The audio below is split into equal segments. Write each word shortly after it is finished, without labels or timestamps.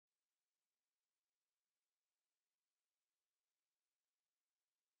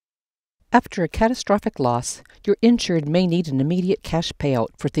After a catastrophic loss, your insured may need an immediate cash payout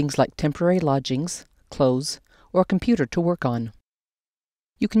for things like temporary lodgings, clothes, or a computer to work on.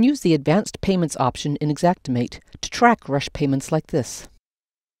 You can use the Advanced Payments option in Xactimate to track rush payments like this.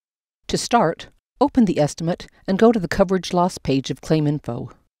 To start, open the estimate and go to the Coverage Loss page of Claim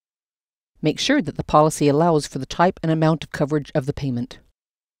Info. Make sure that the policy allows for the type and amount of coverage of the payment.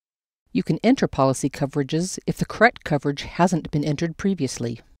 You can enter policy coverages if the correct coverage hasn't been entered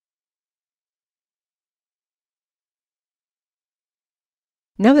previously.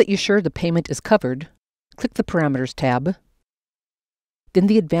 Now that you're sure the payment is covered, click the Parameters tab, then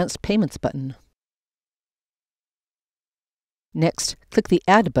the Advanced Payments button. Next, click the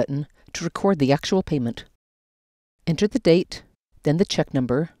Add button to record the actual payment. Enter the date, then the check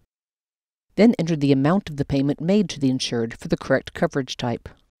number, then enter the amount of the payment made to the insured for the correct coverage type.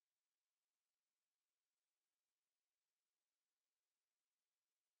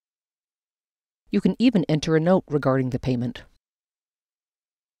 You can even enter a note regarding the payment.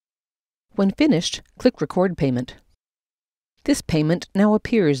 When finished, click Record Payment. This payment now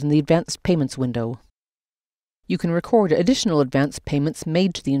appears in the Advanced Payments window. You can record additional advance payments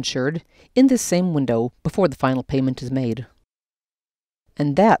made to the insured in this same window before the final payment is made.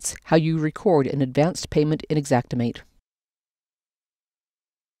 And that's how you record an advanced payment in Xactimate.